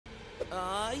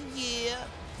Aw, yeah.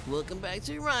 Welcome back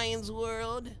to Ryan's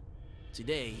world.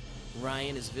 Today,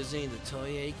 Ryan is visiting the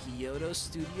Toei Kyoto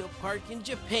Studio Park in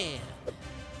Japan.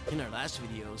 In our last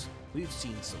videos, we've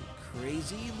seen some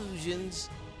crazy illusions,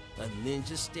 a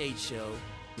ninja stage show,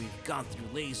 we've gone through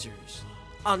lasers,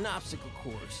 an obstacle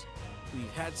course,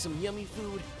 we've had some yummy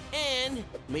food, and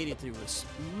made it through a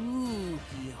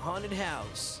spooky haunted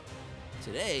house.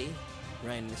 Today,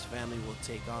 Ryan and his family will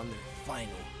take on their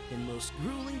final and most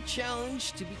grueling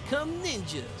challenge to become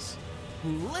ninjas.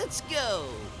 Let's go!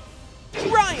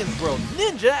 Ryan's World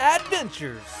Ninja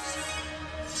Adventures!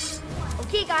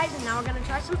 Okay guys, and now we're gonna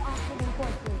try some obstacle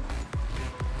courses.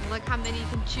 Look how many you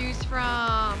can choose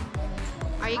from.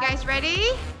 Are you guys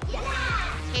ready? Yeah!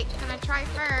 Kate's gonna try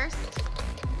first.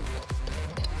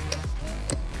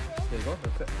 There you go,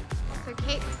 that's it. So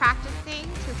Kate's practicing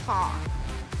to fall.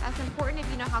 That's important if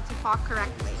you know how to fall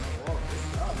correctly.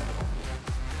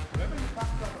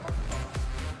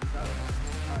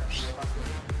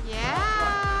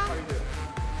 Yeah.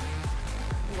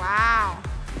 Wow.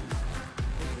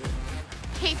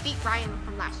 Kate beat Ryan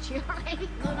from last year already.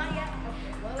 No, not yet.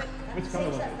 Okay, wait. That's the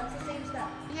same step. That's the same step.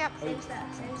 Yep. Same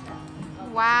step. Same step.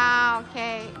 Okay. Wow,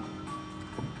 Kate.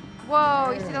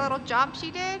 Whoa, you see the little jump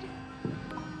she did?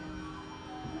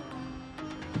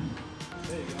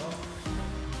 There you go.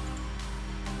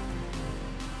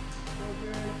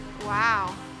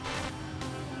 Wow.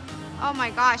 Oh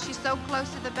my gosh, she's so close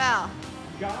to the bell.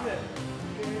 Got it.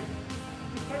 Okay.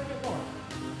 Just try a bit more.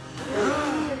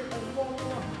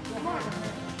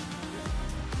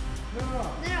 No.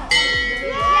 No.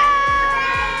 Yay!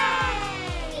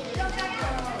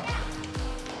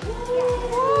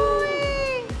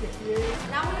 Woo-wee!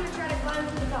 Now we're gonna try to climb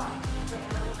to the top.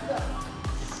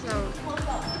 So,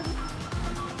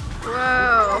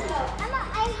 whoa. Emma,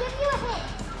 I give you a hint.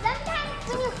 Sometimes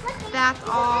when you flip it, That's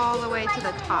all the way to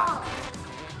the top.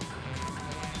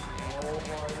 Oh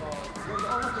my god. You're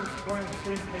almost going at the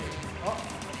same pace. Oh, I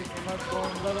think Emma's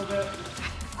going a little bit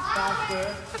faster.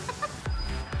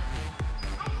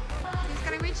 She's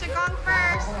gonna reach the gong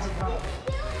first. Oh my god.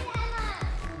 do it, Emma.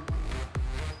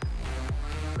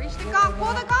 Reach the gong,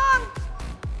 pull the gong.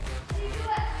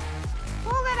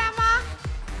 Pull it, Emma.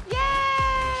 Yay!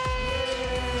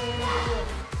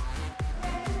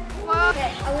 Whoa.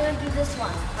 Okay, I'm gonna do this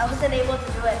one. I wasn't able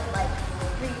to do it like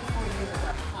 3 or 4 years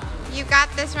ago. You got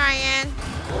this, Ryan.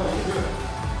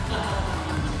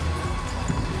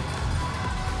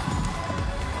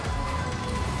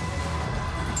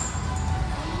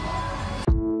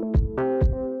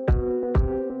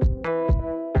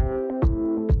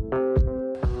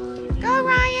 Go,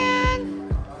 Ryan.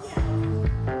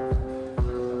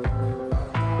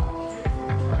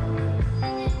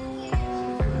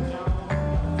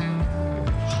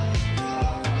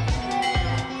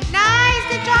 Nice,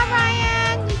 good job,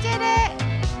 Ryan. You did it.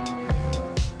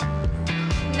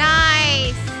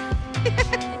 Nice.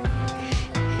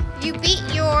 You beat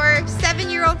your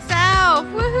 7-year-old self.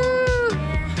 Woohoo!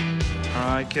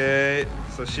 Alright, Kate.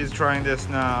 So she's trying this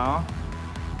now.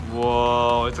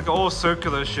 Whoa, it's like an all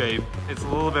circular shape. It's a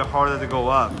little bit harder to go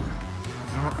up.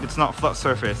 It's not flat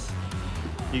surface.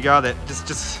 You got it.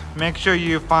 Just make sure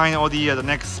you find all the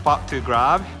next spot to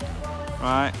grab.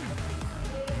 Right.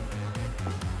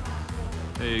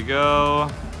 There you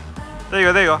go. There you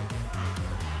go. There you go.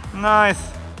 Nice.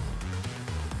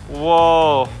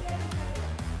 Whoa.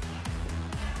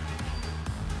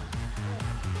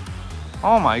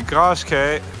 Oh my gosh,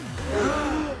 Kate.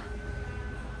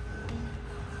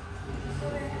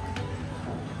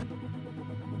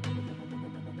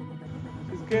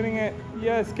 She's getting it.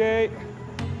 Yes, Kate.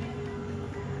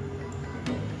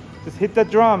 Just hit that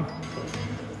drum.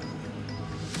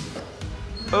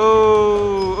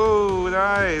 Oh,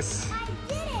 nice.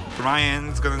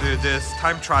 Ryan's gonna do this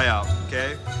time tryout,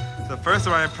 okay? So first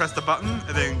Ryan press the button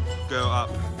and then go up.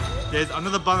 There's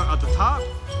another button at the top,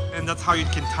 and that's how you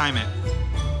can time it.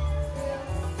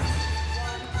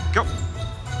 Go.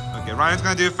 Okay, Ryan's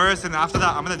gonna do it first, and after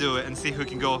that I'm gonna do it and see who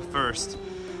can go first.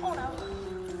 Oh no.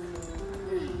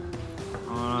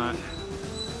 Alright.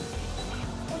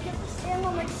 Look at the stand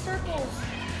on like circles.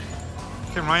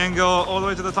 Can Ryan go all the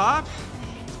way to the top?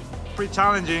 Pretty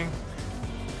challenging.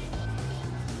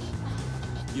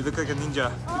 You look like a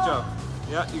ninja. Good job.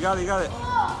 Yeah, you got it, you got it.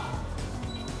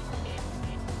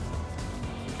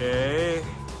 Okay.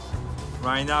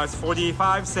 Right now it's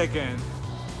 45 seconds.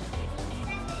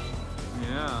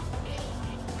 Yeah.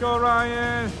 Go,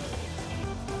 Ryan.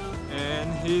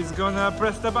 And he's gonna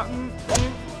press the button.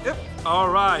 Yep.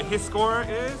 Alright, his score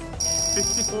is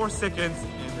 54 seconds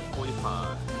and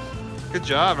 45. Good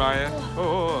job, Ryan.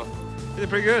 Oh, you did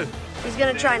pretty good. He's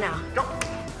gonna try now. Go.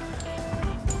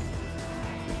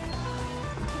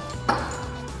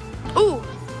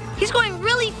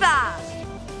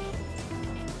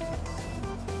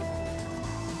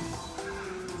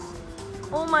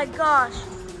 my gosh.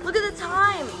 Look at the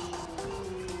time.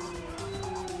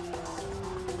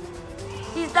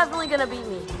 He's definitely gonna beat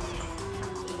me.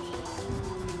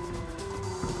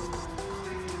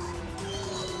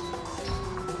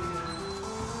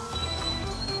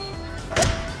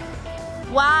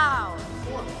 Wow.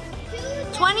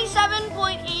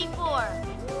 27.84.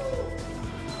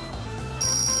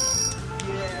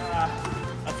 Yeah,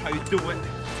 that's how you do it.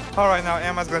 All right, now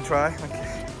Emma's gonna try.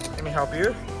 Okay, let me help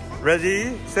you.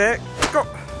 Ready, set, go.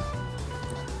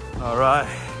 All right.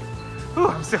 Whew,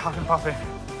 I'm still huffing puffing.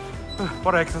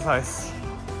 What an exercise.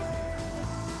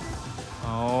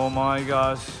 Oh my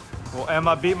gosh. Will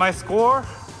Emma beat my score?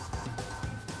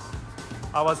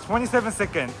 I was 27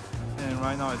 seconds, and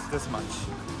right now it's this much.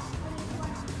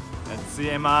 Let's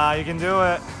see, Emma, you can do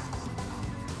it.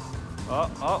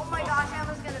 Oh my gosh,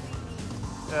 Emma's gonna beat me.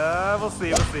 We'll see,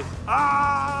 we'll see.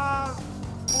 Ah!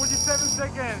 47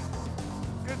 seconds.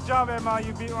 Good job, Emma,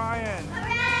 you beat Ryan.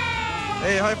 Hooray!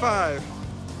 Hey, high five.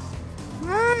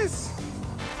 Nice.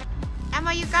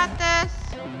 Emma, you got this.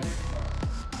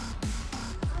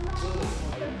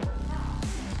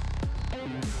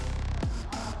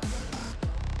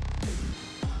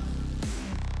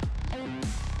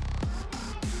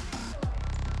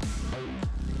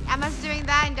 Emma's doing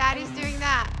that and Daddy's doing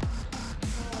that.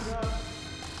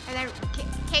 And then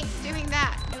Kate's doing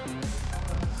that.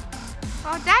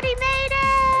 Oh, Daddy made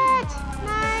it!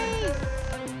 Nice!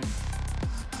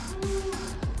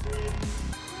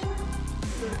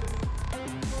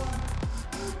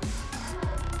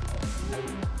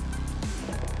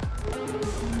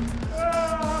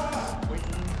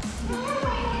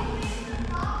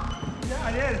 Yeah,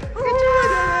 I did. Good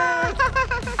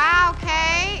job! Wow,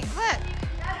 Kate, look.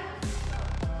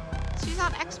 She's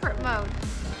on expert mode.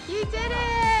 You did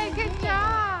it! Good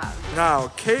job! Now,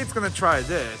 Kate's gonna try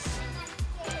this.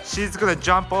 She's gonna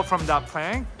jump off from that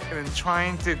plank and then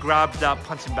trying to grab that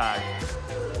punching bag.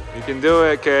 You can do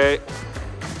it, Kate.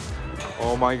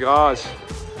 Oh my gosh.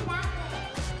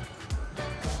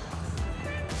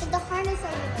 The harness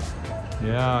over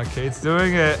there. Yeah, Kate's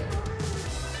doing it.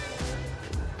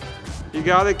 You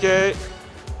got it, Kate.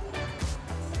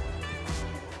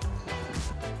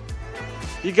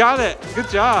 You got it. Good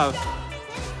job.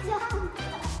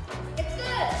 It's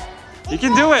good. You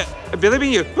can do it. I believe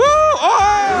in you. Woo!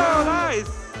 Oh, nice.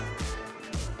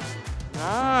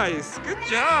 Nice. Good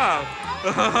job.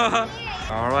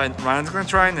 All right, Ryan's gonna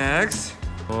try next.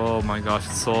 Oh my gosh,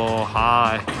 it's so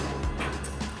high.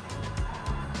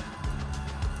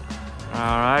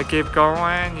 All right, keep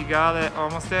going. You got it.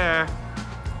 Almost there.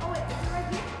 Oh, wait, is it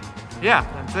right here? Yeah,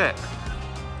 that's it.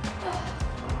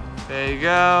 There you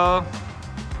go.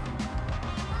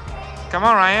 Come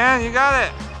on, Ryan, you got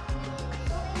it.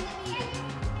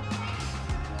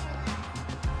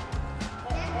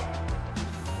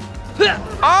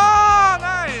 Oh,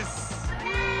 nice.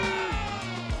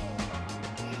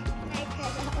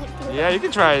 Yeah, you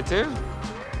can try it too.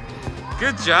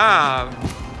 Good job.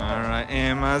 All right,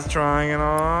 Emma's trying it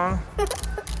on.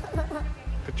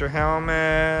 Put your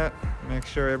helmet. Make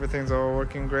sure everything's all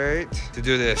working great. To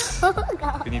do this,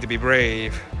 you need to be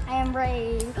brave. I am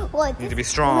brave. What? You need to be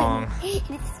strong.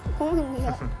 It's pulling me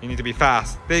up. You need to be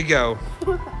fast. There you go.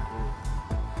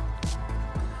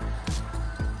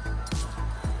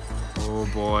 Oh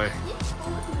boy.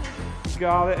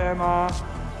 Got it, Emma.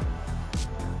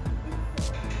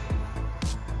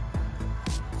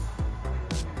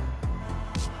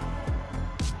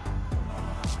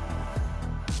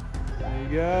 There you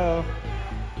go.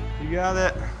 You got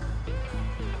it.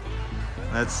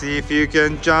 Let's see if you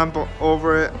can jump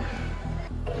over it.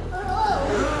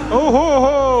 Oh ho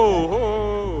ho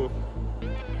ho!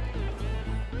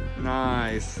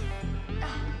 Nice.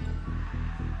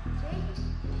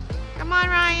 Come on,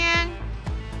 Ryan.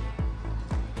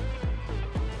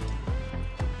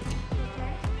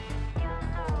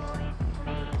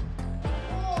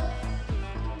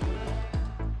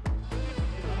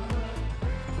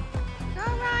 Go,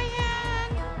 Ryan.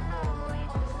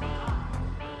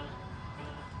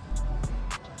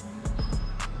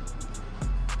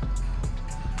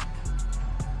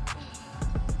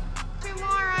 Two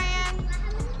more, Ryan.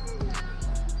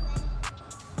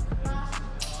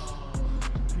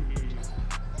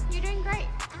 You're doing great.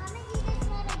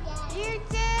 You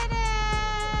did it!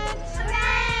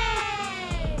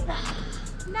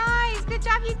 Nice, good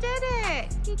job, you did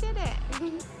it. You did it.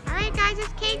 All right, guys,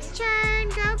 it's Kate's turn.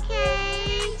 Go,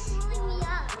 Kate. Pulling me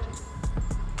up.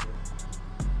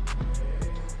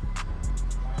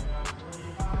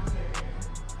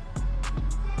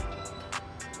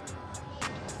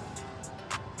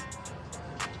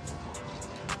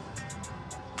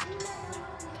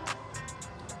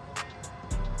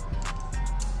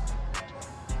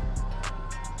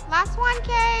 last one,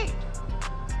 Kate.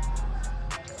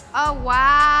 Oh,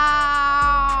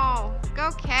 wow.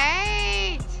 Go, Kate.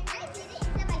 I did it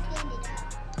except I standing up.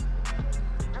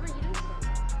 How about you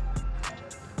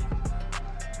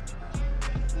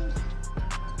do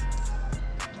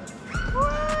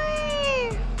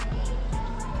Whee!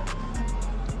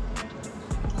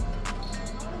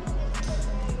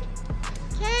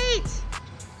 Kate,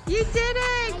 you did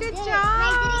it. Good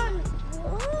job.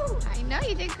 I know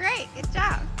you did great. Good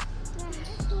job.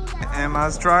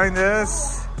 Emma's trying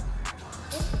this.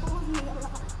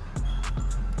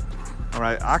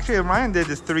 Alright, actually Ryan did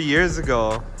this 3 years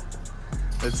ago.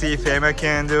 Let's see if Emma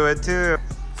can do it too.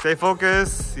 Stay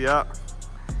focused. Yeah.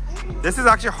 This is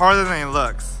actually harder than it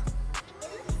looks.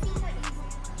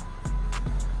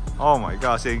 Oh my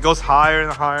gosh, it goes higher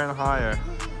and higher and higher.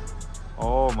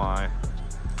 Oh my.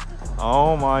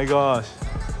 Oh my gosh.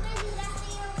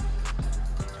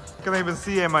 Can't even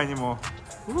see Emma anymore.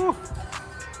 Woo.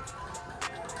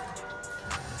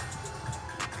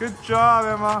 Good job,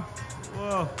 Emma.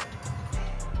 Whoa.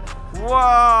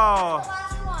 Wow.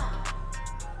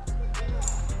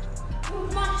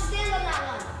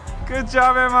 Good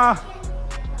job, Emma.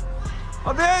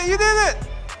 Oh, there, you did it.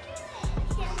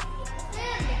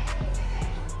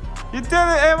 You did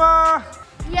it, Emma.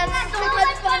 You had so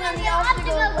much fun on the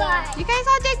obstacle course. You guys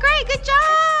all did great. Good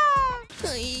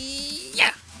job.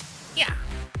 Yeah. Yeah.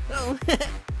 Oh,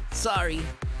 sorry.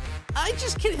 I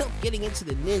just can't help getting into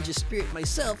the ninja spirit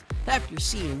myself after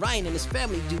seeing Ryan and his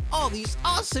family do all these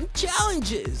awesome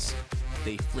challenges.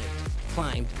 They flipped,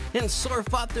 climbed, and sore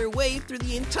fought their way through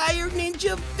the entire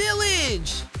ninja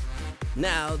village.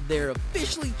 Now they're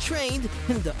officially trained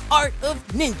in the art of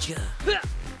ninja.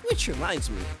 Which reminds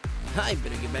me, I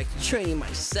better get back to training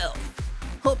myself.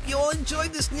 Hope you all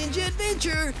enjoyed this ninja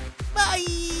adventure.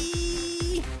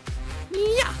 Bye!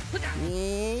 Yeah!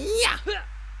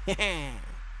 Yeah!